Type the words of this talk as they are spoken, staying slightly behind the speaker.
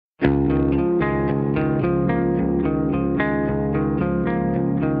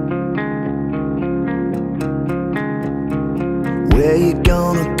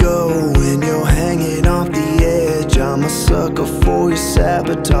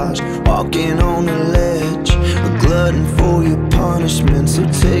self-sabotage, walking on a ledge, a glutton for your punishment. So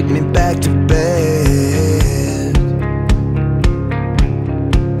take me back to bed.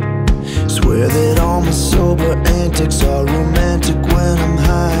 Swear that all my sober antics are romantic when I'm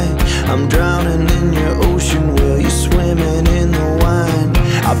high. I'm drowning in your ocean while you're swimming in the wine.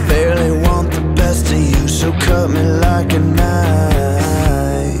 I barely want the best of you, so cut me like a knife.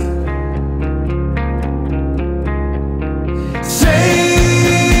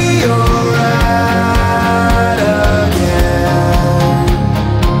 Say you're right again.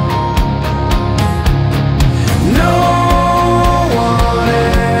 No one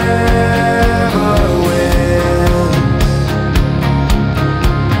ever wins.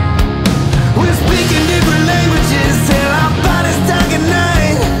 We're speaking different languages till our bodies talk at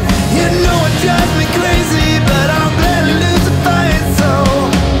night. You know it drives me crazy, but I'll gladly lose the fight. So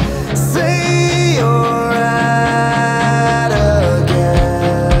say you're right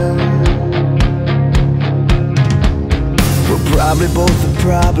again. We're probably both the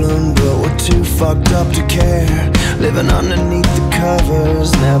problem, but we're too fucked up to care. Living underneath the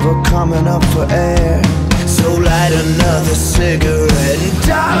covers, never coming up for air. So light another cigarette and